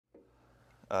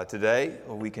Today,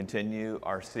 we continue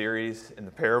our series in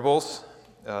the parables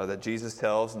that Jesus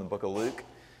tells in the book of Luke.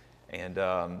 And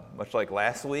much like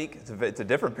last week, it's a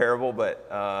different parable,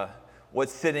 but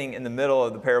what's sitting in the middle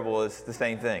of the parable is the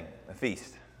same thing, a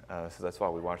feast. So that's why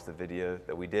we watched the video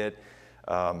that we did.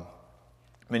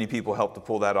 Many people helped to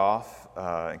pull that off.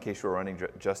 In case you were wondering,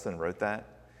 Justin wrote that.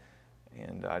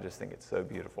 And I just think it's so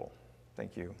beautiful.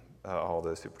 Thank you, all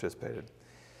those who participated.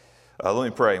 Let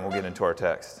me pray and we'll get into our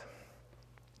text.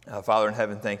 Father in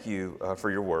heaven, thank you for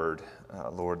your word,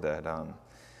 Lord, that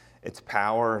its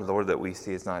power, Lord, that we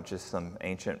see it's not just some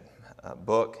ancient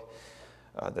book,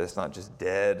 that it's not just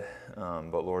dead,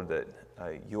 but Lord, that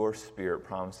your Spirit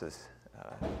promises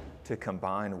to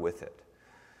combine with it,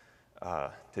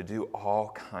 to do all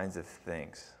kinds of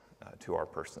things to our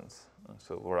persons.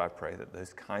 So Lord, I pray that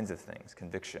those kinds of things,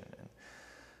 conviction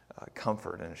and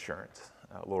comfort and assurance,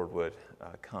 Lord, would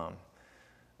come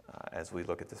as we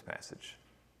look at this passage.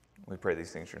 We pray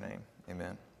these things in your name.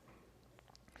 Amen.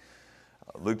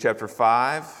 Luke chapter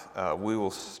 5, we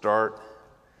will start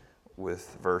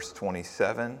with verse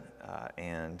 27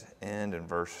 and end in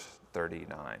verse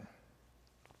 39.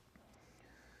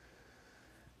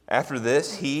 After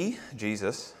this, he,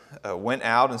 Jesus, went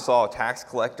out and saw a tax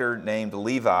collector named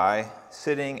Levi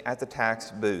sitting at the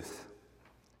tax booth.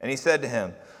 And he said to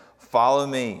him, "Follow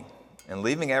me." And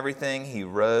leaving everything, he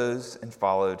rose and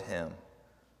followed him.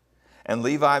 And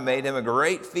Levi made him a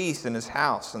great feast in his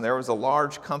house, and there was a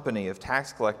large company of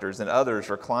tax collectors and others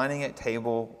reclining at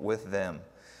table with them.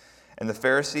 And the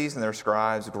Pharisees and their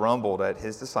scribes grumbled at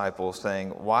his disciples, saying,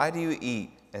 "Why do you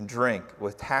eat and drink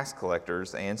with tax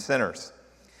collectors and sinners?"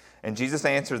 And Jesus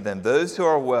answered them, "Those who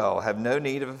are well have no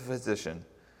need of a physician,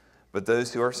 but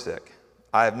those who are sick.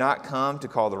 I have not come to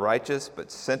call the righteous,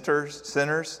 but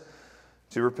sinners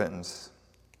to repentance."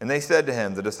 And they said to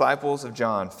him, "The disciples of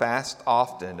John fast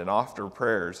often and offer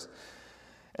prayers,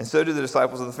 and so do the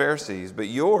disciples of the Pharisees, but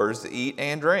yours eat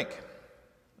and drink."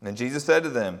 And Jesus said to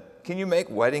them, "Can you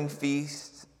make wedding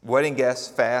guests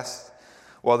fast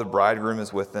while the bridegroom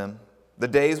is with them? The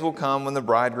days will come when the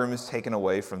bridegroom is taken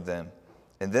away from them,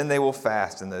 and then they will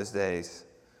fast in those days."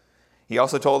 He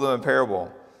also told them a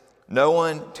parable. "No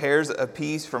one tears a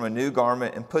piece from a new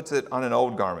garment and puts it on an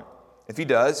old garment. If he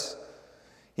does,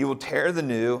 he will tear the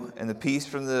new, and the piece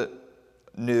from the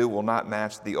new will not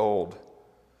match the old.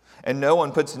 And no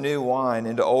one puts new wine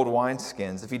into old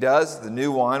wineskins. If he does, the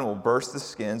new wine will burst the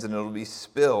skins, and it will be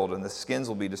spilled, and the skins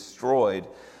will be destroyed.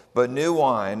 But new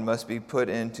wine must be put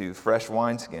into fresh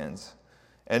wineskins.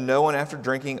 And no one, after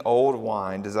drinking old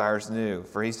wine, desires new,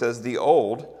 for he says the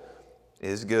old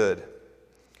is good."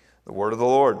 The word of the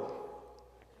Lord.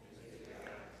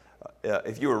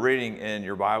 If you were reading in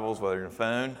your Bibles, whether on your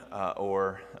phone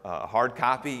or a hard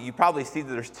copy, you probably see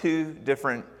that there's two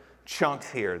different chunks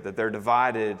here, that they're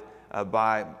divided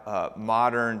by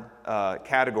modern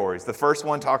categories. The first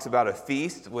one talks about a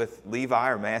feast with Levi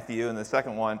or Matthew, and the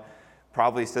second one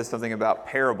probably says something about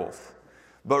parables.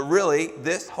 But really,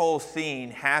 this whole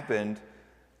scene happened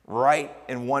right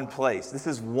in one place. This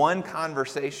is one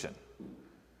conversation.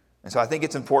 And so I think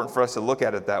it's important for us to look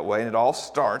at it that way, and it all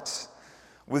starts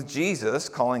with Jesus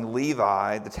calling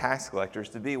Levi, the tax collectors,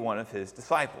 to be one of his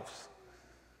disciples.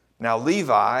 Now,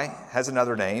 Levi has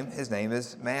another name. His name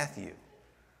is Matthew.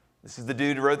 This is the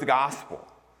dude who wrote the gospel.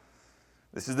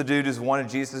 This is the dude who's one of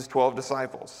Jesus' 12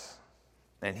 disciples.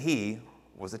 And he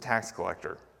was a tax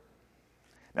collector.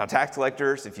 Now, tax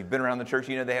collectors, if you've been around the church,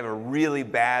 you know they have a really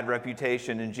bad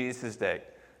reputation in Jesus' day.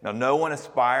 Now, no one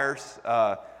aspires.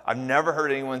 I've never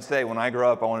heard anyone say, when I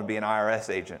grow up, I want to be an IRS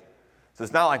agent. So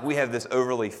it's not like we have this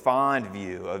overly fond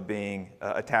view of being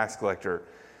a tax collector.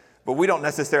 But we don't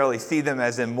necessarily see them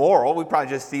as immoral. We probably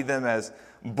just see them as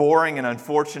boring and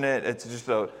unfortunate. It's just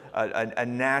a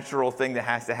natural thing that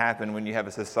has to happen when you have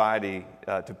a society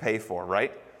to pay for,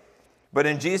 right? But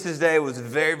in Jesus' day, it was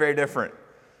very, very different.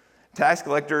 Tax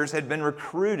collectors had been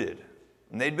recruited.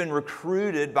 And they'd been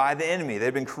recruited by the enemy.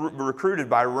 They'd been recruited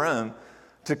by Rome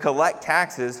to collect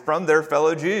taxes from their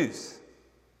fellow Jews.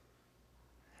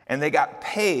 And they got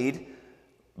paid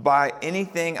by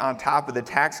anything on top of the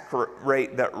tax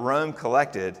rate that Rome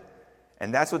collected,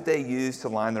 and that's what they used to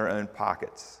line their own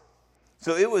pockets.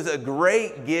 So it was a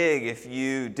great gig if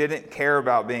you didn't care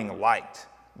about being liked,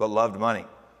 but loved money.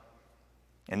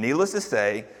 And needless to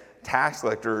say, tax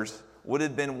collectors would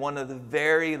have been one of the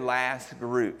very last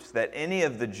groups that any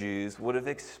of the Jews would have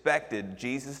expected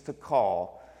Jesus to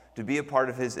call to be a part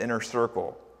of his inner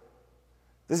circle.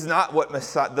 This is not what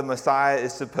the Messiah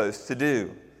is supposed to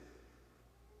do.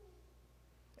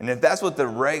 And if that's what the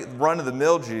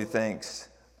run-of-the-mill Jew thinks,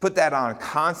 put that on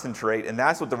concentrate, and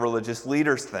that's what the religious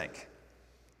leaders think.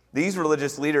 These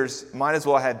religious leaders might as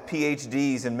well have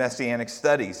PhDs in Messianic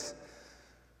studies.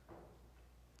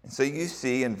 And so you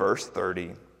see in verse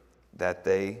 30 that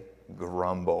they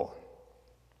grumble.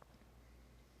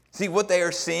 See, what they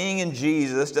are seeing in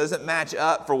Jesus doesn't match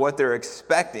up for what they're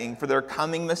expecting for their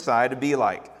coming Messiah to be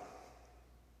like.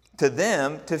 To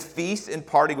them, to feast and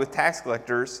party with tax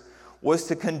collectors was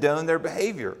to condone their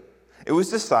behavior. It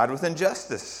was to side with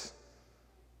injustice.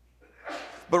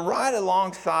 But right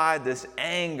alongside this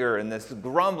anger and this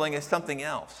grumbling is something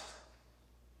else.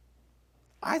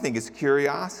 I think it's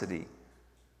curiosity.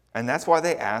 And that's why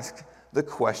they ask the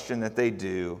question that they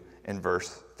do in verse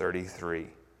 33.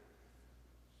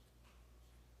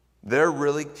 They're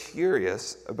really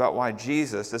curious about why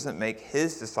Jesus doesn't make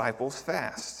his disciples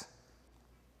fast.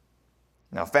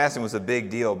 Now, fasting was a big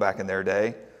deal back in their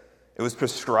day. It was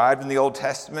prescribed in the Old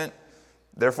Testament.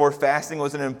 Therefore, fasting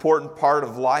was an important part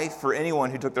of life for anyone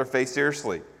who took their faith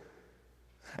seriously.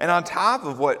 And on top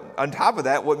of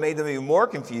that, what made them even more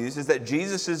confused is that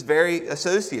Jesus' very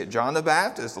associate, John the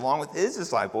Baptist, along with his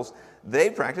disciples, they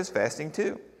practiced fasting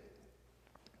too.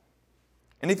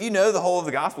 And if you know the whole of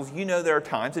the Gospels, you know there are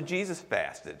times that Jesus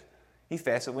fasted. He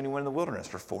fasted when he went in the wilderness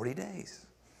for 40 days.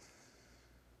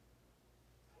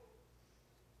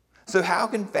 So how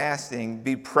can fasting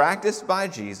be practiced by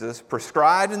Jesus,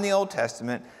 prescribed in the Old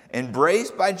Testament,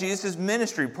 embraced by Jesus'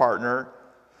 ministry partner,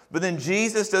 but then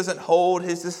Jesus doesn't hold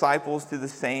his disciples to the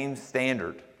same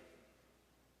standard?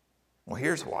 Well,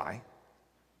 here's why.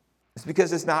 It's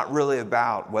because it's not really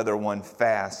about whether one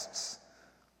fasts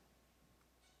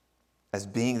as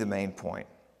being the main point.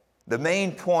 The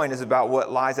main point is about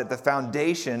what lies at the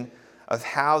foundation of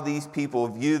how these people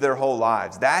view their whole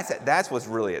lives. That's what's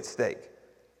really at stake.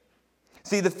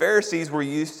 See, the Pharisees were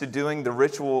used to doing the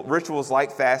rituals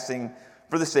like fasting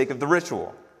for the sake of the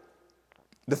ritual.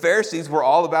 The Pharisees were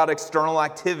all about external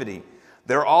activity.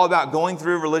 They were all about going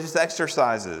through religious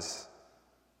exercises.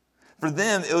 For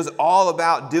them, it was all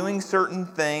about doing certain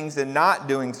things and not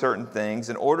doing certain things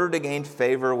in order to gain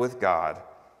favor with God.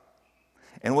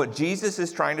 And what Jesus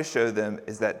is trying to show them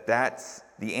is that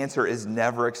the answer is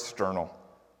never external.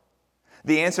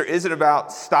 The answer isn't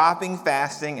about stopping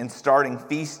fasting and starting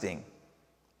feasting.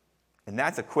 And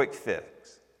that's a quick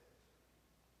fix.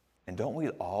 And don't we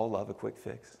all love a quick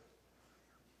fix?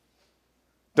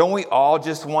 Don't we all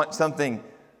just want something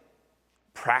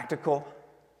practical,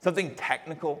 something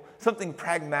technical, something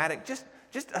pragmatic, just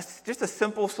a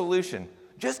simple solution?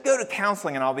 Just go to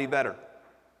counseling and I'll be better.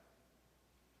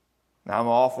 Now, I'm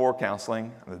all for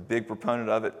counseling. I'm a big proponent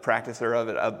of it, practicer of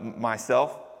it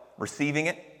myself, receiving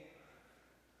it.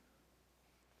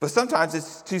 But sometimes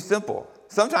it's too simple.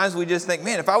 Sometimes we just think,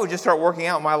 man, if I would just start working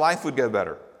out, my life would go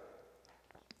better.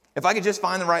 If I could just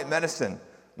find the right medicine,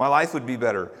 my life would be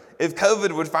better. If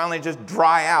COVID would finally just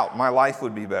dry out, my life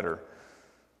would be better.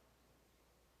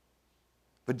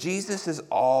 But Jesus is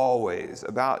always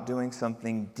about doing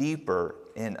something deeper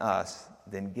in us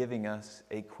than giving us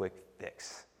a quick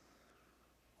fix.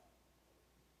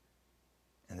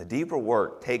 And the deeper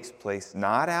work takes place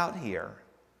not out here,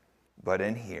 but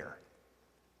in here.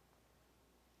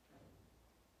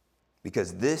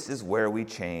 Because this is where we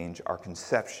change our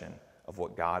conception of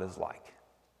what God is like.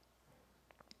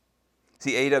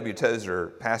 See, A.W. Tozer,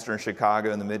 pastor in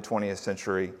Chicago in the mid-20th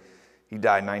century, he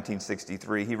died in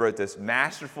 1963. He wrote this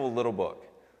masterful little book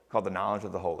called The Knowledge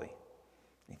of the Holy.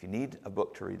 If you need a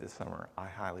book to read this summer, I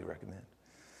highly recommend.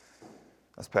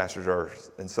 Us pastors are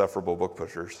insufferable book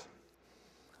pushers.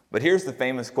 But here's the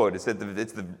famous quote. It's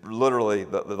literally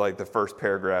the first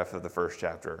paragraph of the first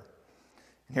chapter.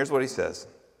 And here's what he says.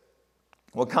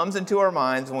 What comes into our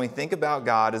minds when we think about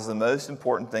God is the most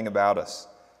important thing about us.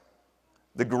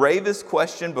 The gravest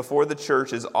question before the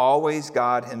church is always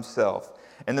God himself.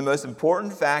 And the most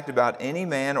important fact about any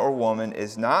man or woman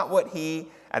is not what he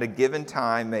at a given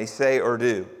time may say or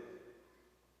do,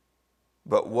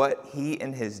 but what he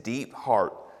in his deep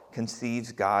heart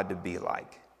conceives God to be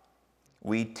like.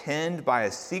 We tend by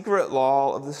a secret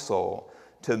law of the soul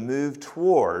to move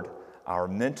toward our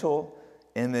mental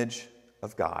image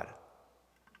of God.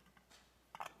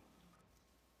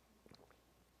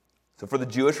 So for the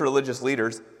Jewish religious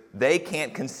leaders, they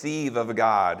can't conceive of a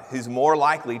God who's more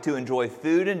likely to enjoy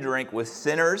food and drink with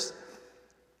sinners.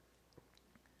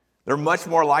 They're much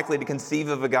more likely to conceive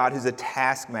of a God who's a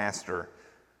taskmaster,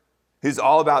 who's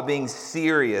all about being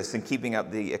serious and keeping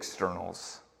up the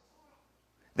externals.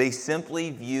 They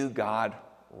simply view God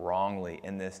wrongly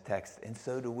in this text, and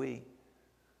so do we.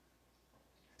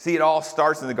 See, it all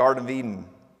starts in the Garden of Eden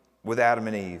with Adam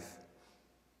and Eve.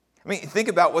 I mean, think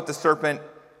about what the serpent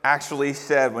actually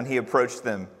said when he approached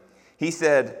them. He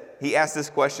asked this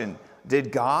question,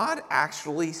 did God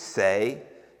actually say,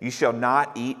 you shall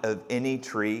not eat of any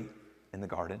tree in the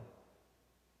garden?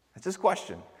 That's his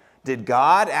question. Did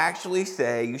God actually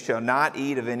say, you shall not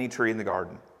eat of any tree in the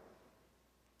garden?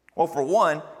 Well, for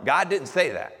one, God didn't say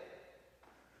that.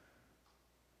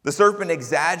 The serpent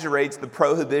exaggerates the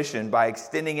prohibition by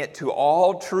extending it to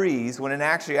all trees, when in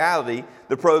actuality,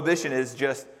 the prohibition is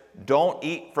just don't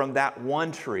eat from that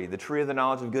one tree, the tree of the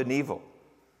knowledge of good and evil.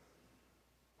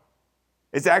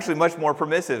 It's actually much more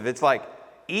permissive. It's like,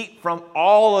 eat from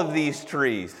all of these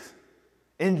trees.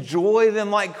 Enjoy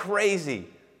them like crazy,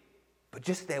 but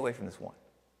just stay away from this one.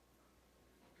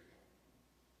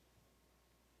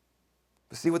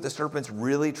 But see, what the serpent's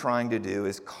really trying to do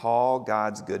is call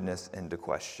God's goodness into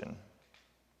question.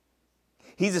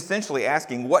 He's essentially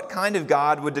asking, what kind of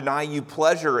God would deny you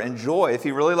pleasure and joy if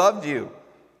he really loved you?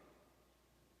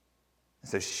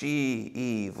 So she,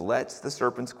 Eve, lets the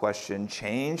serpent's question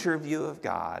change her view of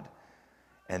God,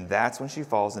 and that's when she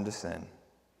falls into sin.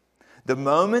 The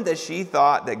moment that she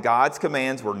thought that God's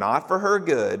commands were not for her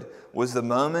good was the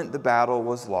moment the battle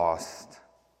was lost.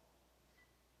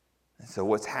 And so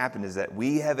what's happened is that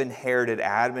we have inherited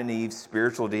Adam and Eve's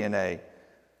spiritual DNA.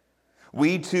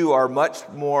 We too are much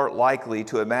more likely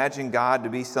to imagine God to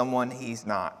be someone he's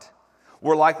not.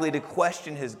 We're likely to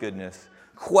question his goodness,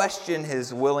 question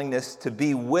his willingness to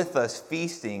be with us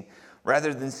feasting,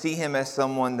 rather than see him as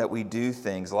someone that we do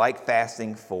things like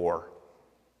fasting for.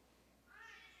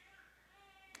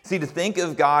 See, to think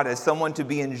of God as someone to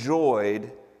be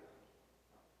enjoyed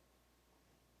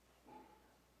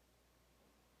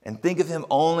and think of him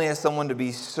only as someone to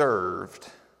be served,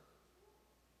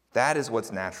 that is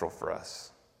what's natural for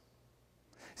us.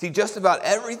 See, just about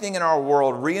everything in our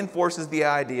world reinforces the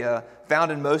idea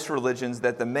found in most religions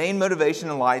that the main motivation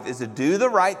in life is to do the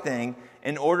right thing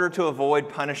in order to avoid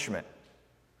punishment.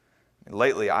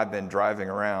 Lately, I've been driving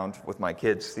around with my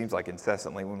kids, seems like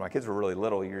incessantly. When my kids were really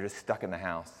little, you're just stuck in the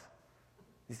house.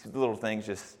 These little things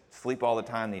just sleep all the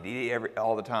time, they eat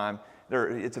all the time.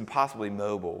 It's impossibly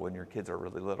mobile when your kids are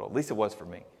really little. At least it was for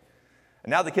me.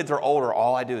 And now the kids are older,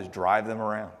 all I do is drive them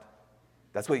around.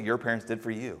 That's what your parents did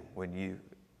for you when you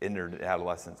entered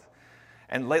adolescence.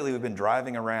 And lately we've been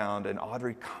driving around, and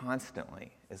Audrey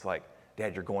constantly is like,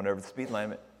 Dad, you're going over the speed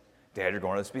limit. Dad, you're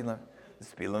going over the speed limit. The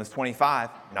speed limit's 25,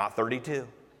 not 32.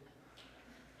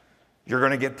 You're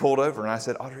going to get pulled over. And I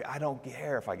said, Audrey, I don't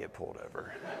care if I get pulled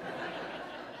over.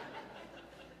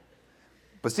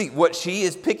 But see, what she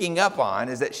is picking up on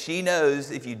is that she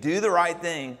knows if you do the right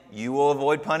thing, you will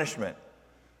avoid punishment.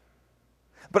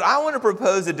 But I want to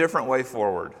propose a different way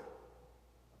forward,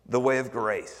 the way of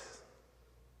grace.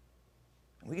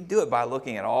 We can do it by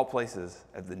looking at all places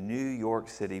at the New York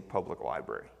City Public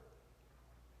Library.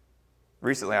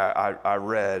 Recently, I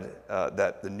read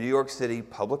that the New York City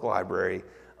Public Library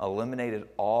eliminated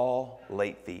all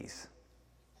late fees.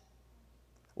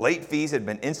 Late fees had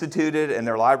been instituted in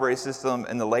their library system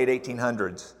in the late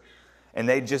 1800s, and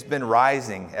they'd just been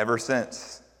rising ever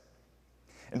since.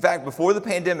 In fact, before the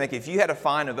pandemic, if you had a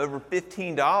fine of over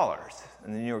 $15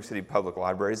 in the New York City Public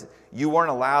Libraries, you weren't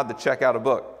allowed to check out a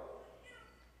book.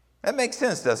 That makes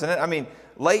sense, doesn't it? I mean,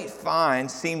 late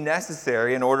fines seem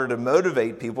necessary in order to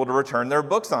motivate people to return their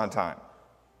books on time.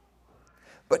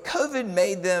 But COVID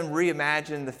made them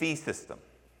reimagine the fee system.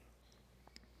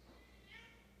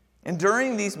 And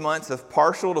during these months of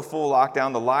partial to full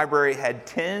lockdown, the library had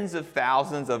tens of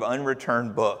thousands of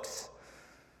unreturned books.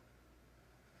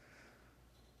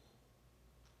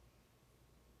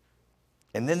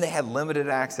 And then they had limited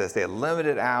access, they had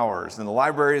limited hours, and the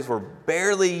libraries were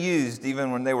barely used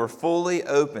even when they were fully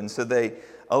open. So they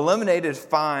eliminated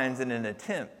fines in an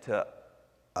attempt to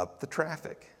up the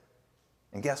traffic.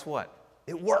 And guess what?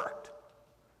 It worked.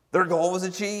 Their goal was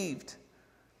achieved.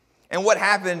 And what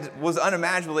happened was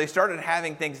unimaginable. They started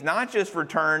having things not just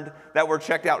returned that were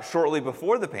checked out shortly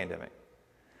before the pandemic.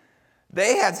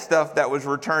 They had stuff that was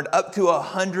returned up to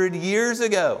 100 years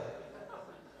ago.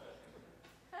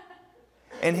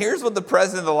 And here's what the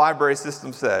president of the library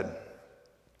system said.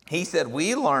 He said,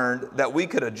 we learned that we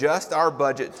could adjust our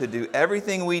budget to do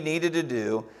everything we needed to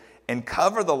do and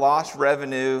cover the lost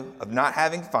revenue of not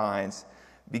having fines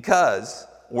because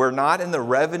we're not in the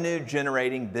revenue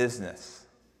generating business.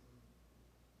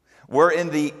 We're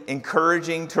in the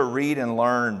encouraging to read and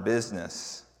learn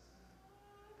business.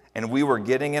 And we were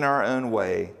getting in our own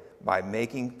way by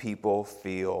making people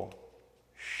feel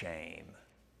shame.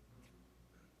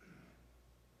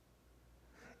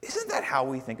 Isn't that how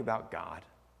we think about God?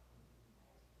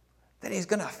 That he's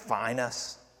going to fine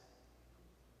us.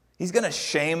 He's going to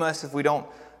shame us if we don't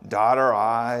dot our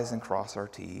I's and cross our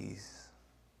T's.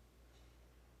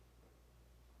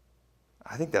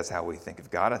 I think that's how we think of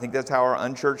God. I think that's how our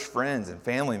unchurched friends and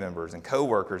family members and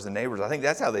coworkers and neighbors, I think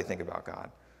that's how they think about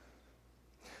God.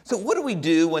 So what do we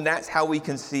do when that's how we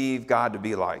conceive God to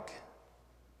be like?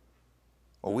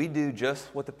 Well, we do just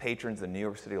what the patrons of the New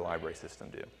York City Library System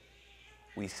do.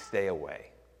 We stay away.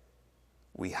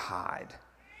 We hide.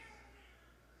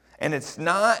 And it's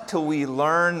not till we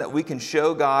learn that we can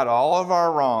show God all of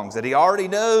our wrongs, that He already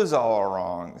knows all our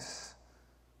wrongs,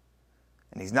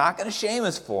 and He's not going to shame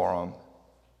us for them,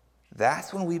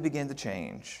 that's when we begin to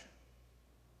change.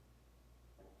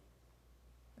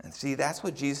 And see, that's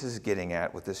what Jesus is getting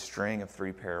at with this string of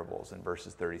 3 parables in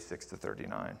verses 36 to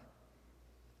 39.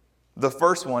 The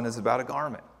first one is about a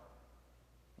garment.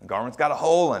 The garment's got a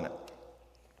hole in it.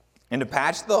 And to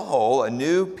patch the hole, a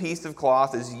new piece of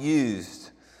cloth is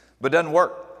used, but doesn't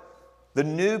work. The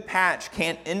new patch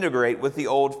can't integrate with the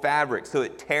old fabric, so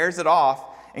it tears it off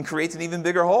and creates an even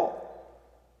bigger hole.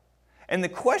 And the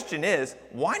question is,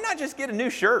 why not just get a new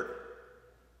shirt?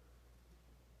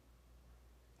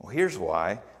 Well, here's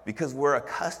why. Because we're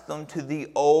accustomed to the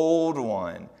old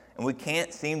one, and we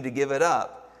can't seem to give it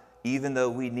up, even though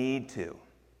we need to.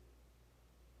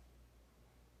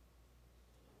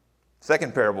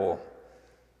 Second parable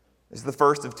is the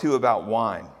first of 2 about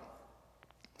wine.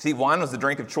 See, wine was the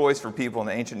drink of choice for people in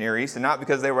the ancient Near East, and not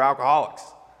because they were alcoholics.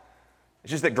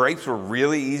 It's just that grapes were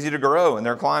really easy to grow in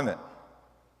their climate.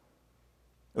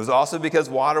 It was also because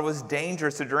water was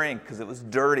dangerous to drink because it was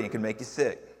dirty and could make you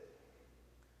sick.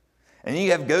 And then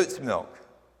you have goat's milk.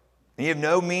 And you have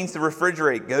no means to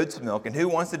refrigerate goat's milk. And who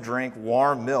wants to drink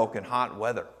warm milk in hot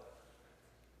weather?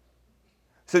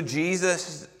 So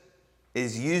Jesus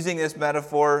is using this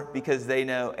metaphor because they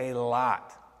know a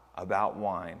lot about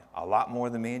wine. A lot more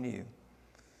than me and you.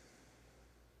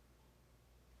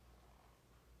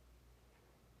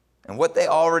 And what they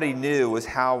already knew was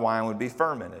how wine would be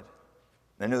fermented.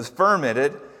 And it was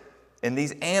fermented in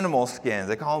these animal skins.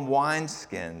 They call them wine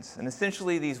skins. And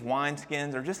essentially these wine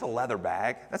skins are just a leather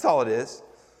bag. That's all it is.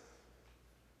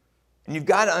 And you've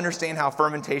got to understand how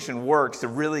fermentation works to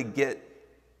really get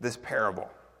this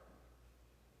parable.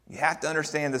 You have to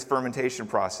understand this fermentation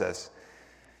process.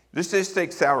 Just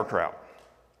take sauerkraut.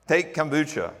 Take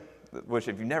kombucha, which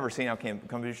if you've never seen how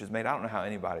kombucha is made, I don't know how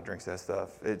anybody drinks that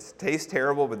stuff. It tastes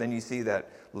terrible, but then you see that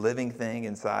living thing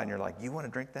inside and you're like, you want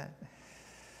to drink that?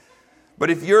 But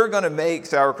if you're going to make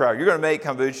sauerkraut, you're going to make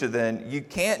kombucha, then you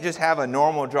can't just have a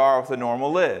normal jar with a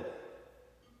normal lid.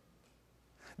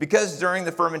 Because during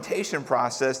the fermentation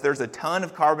process, there's a ton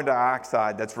of carbon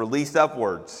dioxide that's released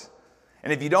upwards.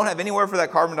 And if you don't have anywhere for that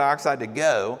carbon dioxide to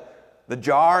go, the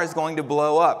jar is going to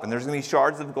blow up, and there's going to be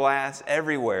shards of glass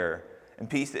everywhere, and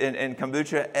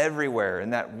kombucha everywhere,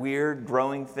 and that weird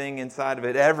growing thing inside of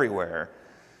it everywhere.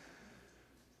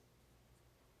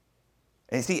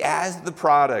 And you see, as the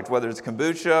product, whether it's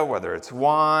kombucha, whether it's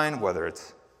wine, whether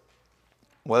it's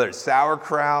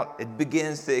sauerkraut, it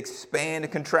begins to expand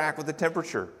and contract with the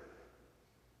temperature.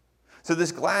 So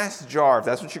this glass jar, if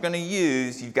that's what you're going to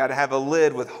use, you've got to have a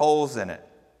lid with holes in it.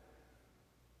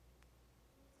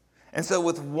 And so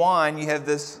with wine, you have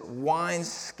this wine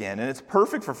skin, and it's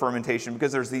perfect for fermentation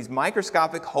because there's these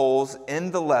microscopic holes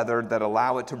in the leather that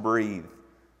allow it to breathe.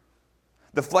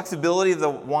 The flexibility of the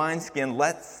wine skin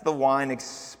lets the wine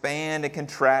expand and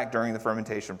contract during the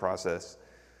fermentation process.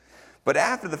 But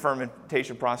after the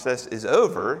fermentation process is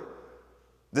over,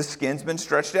 the skin's been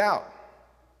stretched out.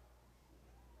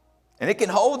 And it can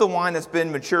hold the wine that's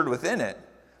been matured within it,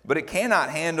 but it cannot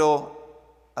handle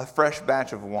a fresh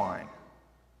batch of wine.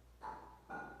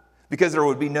 Because there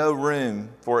would be no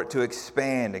room for it to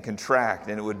expand and contract,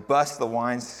 and it would bust the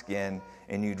wine skin,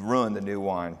 and you'd ruin the new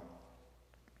wine.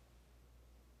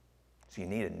 So you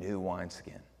need a new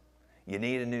wineskin. You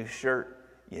need a new shirt.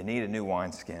 You need a new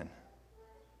wineskin. And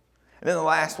then the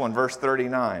last one, verse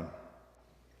 39.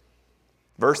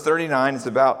 Verse 39 is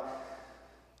about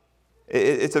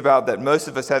that most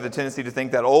of us have the tendency to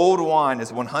think that old wine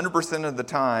is 100% of the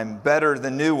time better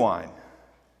than new wine.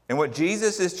 And what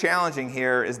Jesus is challenging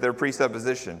here is their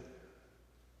presupposition.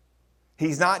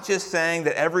 He's not just saying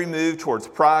that every move towards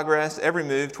progress, every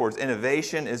move towards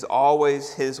innovation is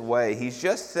always his way. He's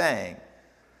just saying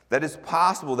that it's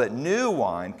possible that new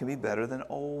wine can be better than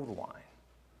old wine.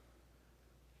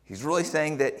 He's really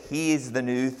saying that he's the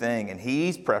new thing and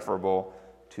he's preferable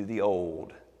to the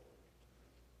old.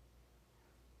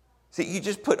 See, you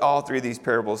just put all 3 of these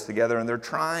parables together and they're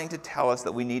trying to tell us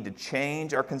that we need to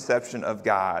change our conception of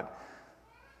God.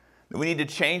 We need to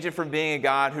change it from being a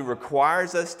God who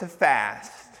requires us to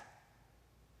fast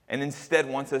and instead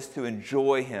wants us to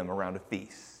enjoy him around a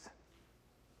feast.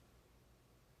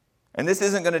 And this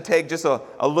isn't going to take just a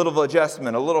little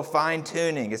adjustment, a little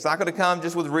fine-tuning. It's not going to come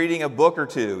just with reading a book or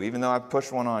two, even though I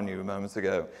pushed one on you moments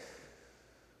ago.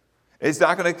 It's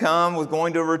not going to come with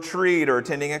going to a retreat or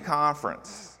attending a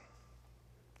conference.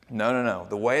 No.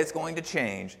 The way it's going to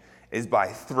change is by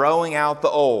throwing out the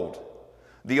old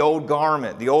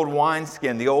garment, the old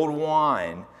wineskin, the old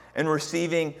wine, and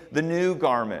receiving the new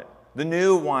garment, the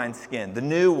new wineskin, the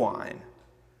new wine.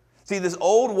 See, this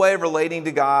old way of relating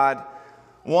to God,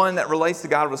 one that relates to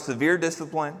God with severe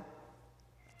discipline,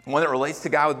 one that relates to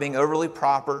God with being overly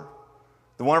proper,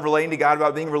 the one of relating to God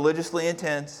about being religiously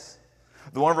intense,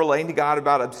 the one of relating to God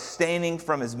about abstaining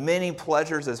from as many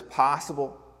pleasures as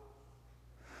possible,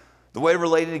 the way of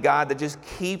relating to God that just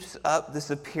keeps up this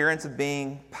appearance of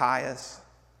being pious.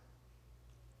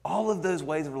 All of those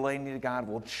ways of relating to God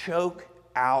will choke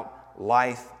out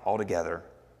life altogether.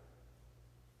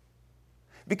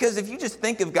 Because if you just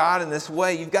think of God in this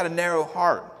way, you've got a narrow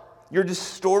heart. You're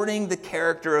distorting the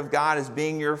character of God as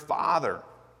being your Father.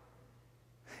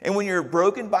 And when you're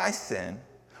broken by sin,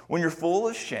 when you're full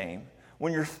of shame,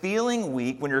 when you're feeling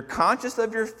weak, when you're conscious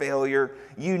of your failure,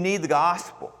 you need the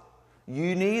gospel.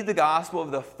 You need the gospel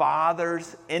of the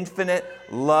Father's infinite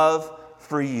love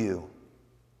for you.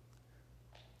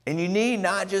 And you need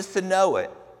not just to know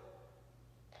it,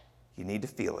 you need to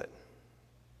feel it.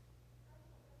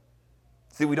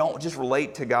 See, we don't just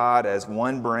relate to God as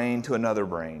one brain to another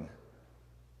brain.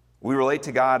 We relate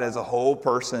to God as a whole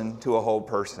person to a whole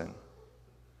person.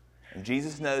 And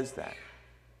Jesus knows that.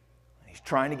 He's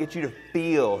trying to get you to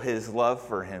feel His love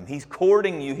for Him. He's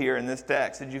courting you here in this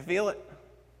text. Did you feel it?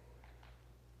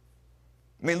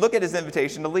 I mean, look at His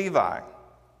invitation to Levi.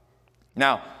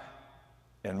 Now,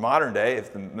 in modern day,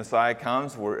 if the Messiah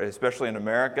comes, especially in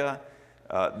America,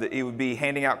 He would be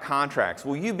handing out contracts.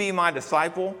 Will you be my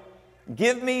disciple?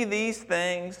 Give me these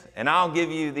things, and I'll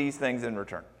give you these things in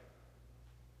return.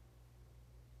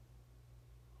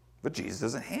 But Jesus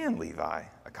doesn't hand Levi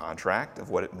a contract of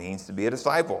what it means to be a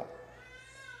disciple.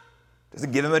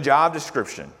 Doesn't give him a job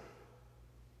description.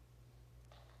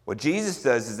 What Jesus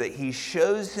does is that He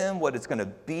shows him what it's going to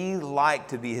be like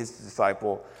to be His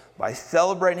disciple by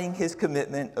celebrating his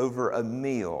commitment over a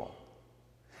meal.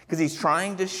 Because He's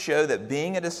trying to show that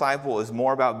being a disciple is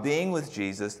more about being with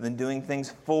Jesus than doing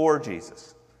things for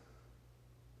Jesus.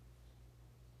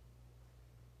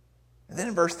 And then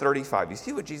in verse 35, you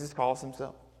see what Jesus calls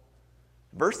Himself?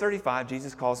 In verse 35,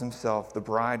 Jesus calls Himself the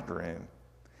bridegroom.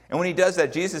 And when He does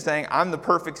that, Jesus is saying, I'm the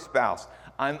perfect spouse.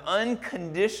 I'm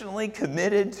unconditionally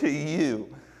committed to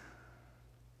you.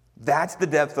 That's the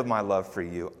depth of my love for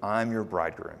you. I'm your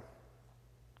bridegroom.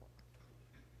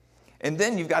 And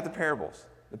then you've got the parables.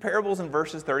 The parables in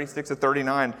verses 36 to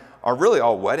 39 are really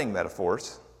all wedding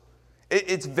metaphors.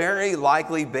 It's very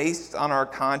likely, based on our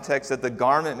context, that the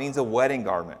garment means a wedding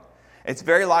garment. It's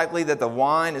very likely that the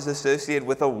wine is associated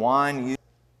with a wine used.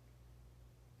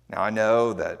 Now, I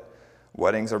know that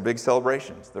weddings are big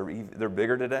celebrations. They're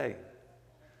bigger today.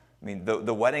 I mean,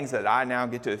 the weddings that I now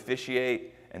get to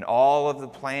officiate and all of the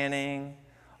planning,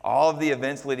 all of the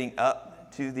events leading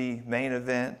up to the main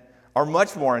event are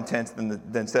much more intense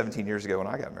than 17 years ago when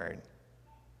I got married.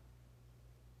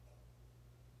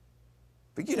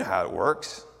 But you know how it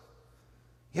works.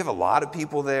 You have a lot of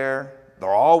people there. They're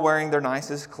all wearing their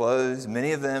nicest clothes.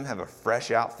 Many of them have a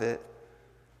fresh outfit.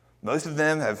 Most of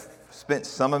them have spent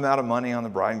some amount of money on the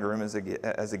bride and groom as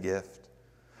a gift.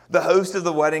 The host of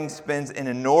the wedding spends an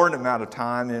inordinate amount of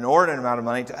time, an inordinate amount of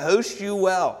money to host you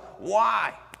well.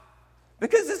 Why?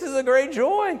 Because this is a great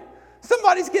joy.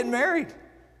 Somebody's getting married.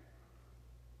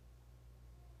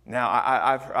 Now,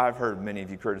 I've heard many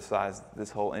of you criticize this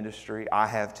whole industry. I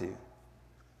have too.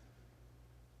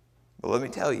 But let me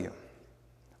tell you,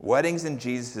 weddings in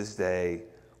Jesus' day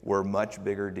were much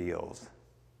bigger deals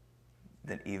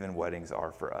than even weddings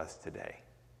are for us today.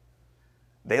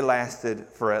 They lasted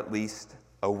for at least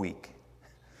a week.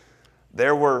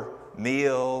 There were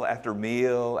meal after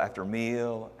meal after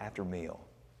meal after meal,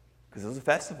 because it was a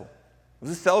festival. It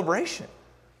was a celebration.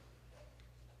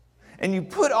 And you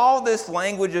put all this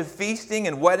language of feasting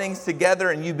and weddings together,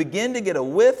 and you begin to get a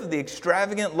whiff of the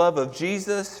extravagant love of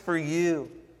Jesus for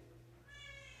you.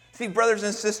 See, brothers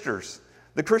and sisters,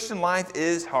 the Christian life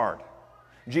is hard.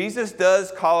 Jesus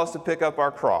does call us to pick up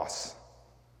our cross.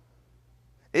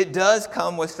 It does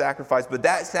come with sacrifice, but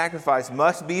that sacrifice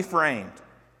must be framed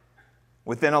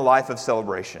within a life of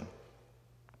celebration.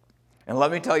 And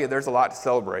let me tell you, there's a lot to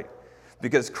celebrate.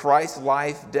 Because Christ's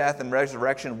life, death, and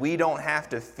resurrection, we don't have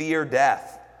to fear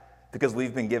death because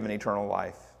we've been given eternal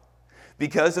life.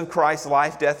 Because of Christ's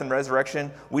life, death, and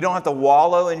resurrection, we don't have to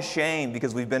wallow in shame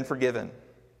because we've been forgiven.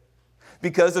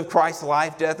 Because of Christ's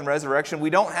life, death, and resurrection, we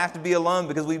don't have to be alone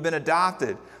because we've been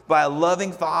adopted by a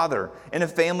loving Father in a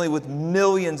family with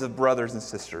millions of brothers and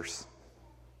sisters.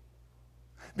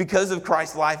 Because of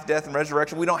Christ's life, death, and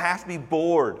resurrection, we don't have to be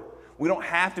bored. We don't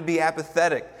have to be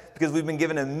apathetic because we've been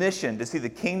given a mission to see the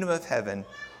kingdom of heaven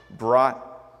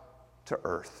brought to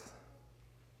earth.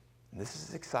 And this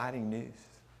is exciting news.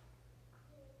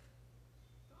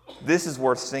 This is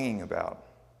worth singing about.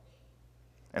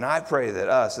 And I pray that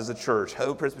us as a church,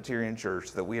 Hope Presbyterian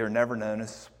Church, that we are never known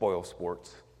as spoil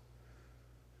sports.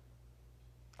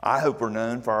 I hope we're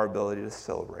known for our ability to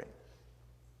celebrate,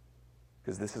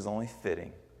 because this is only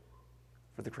fitting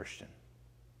for the Christian.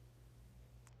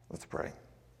 Let's pray.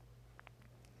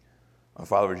 Oh,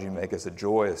 Father, would you make us a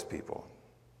joyous people,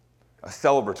 a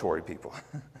celebratory people,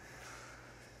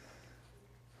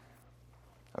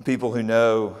 a people who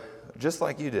know, just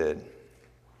like you did,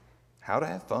 how to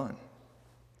have fun.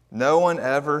 No one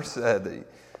ever said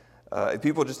that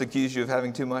people just accuse you of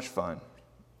having too much fun.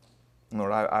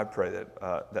 Lord, I pray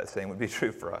that that same would be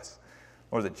true for us.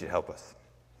 Lord, that you help us.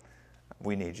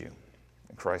 We need you.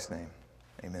 In Christ's name,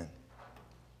 amen.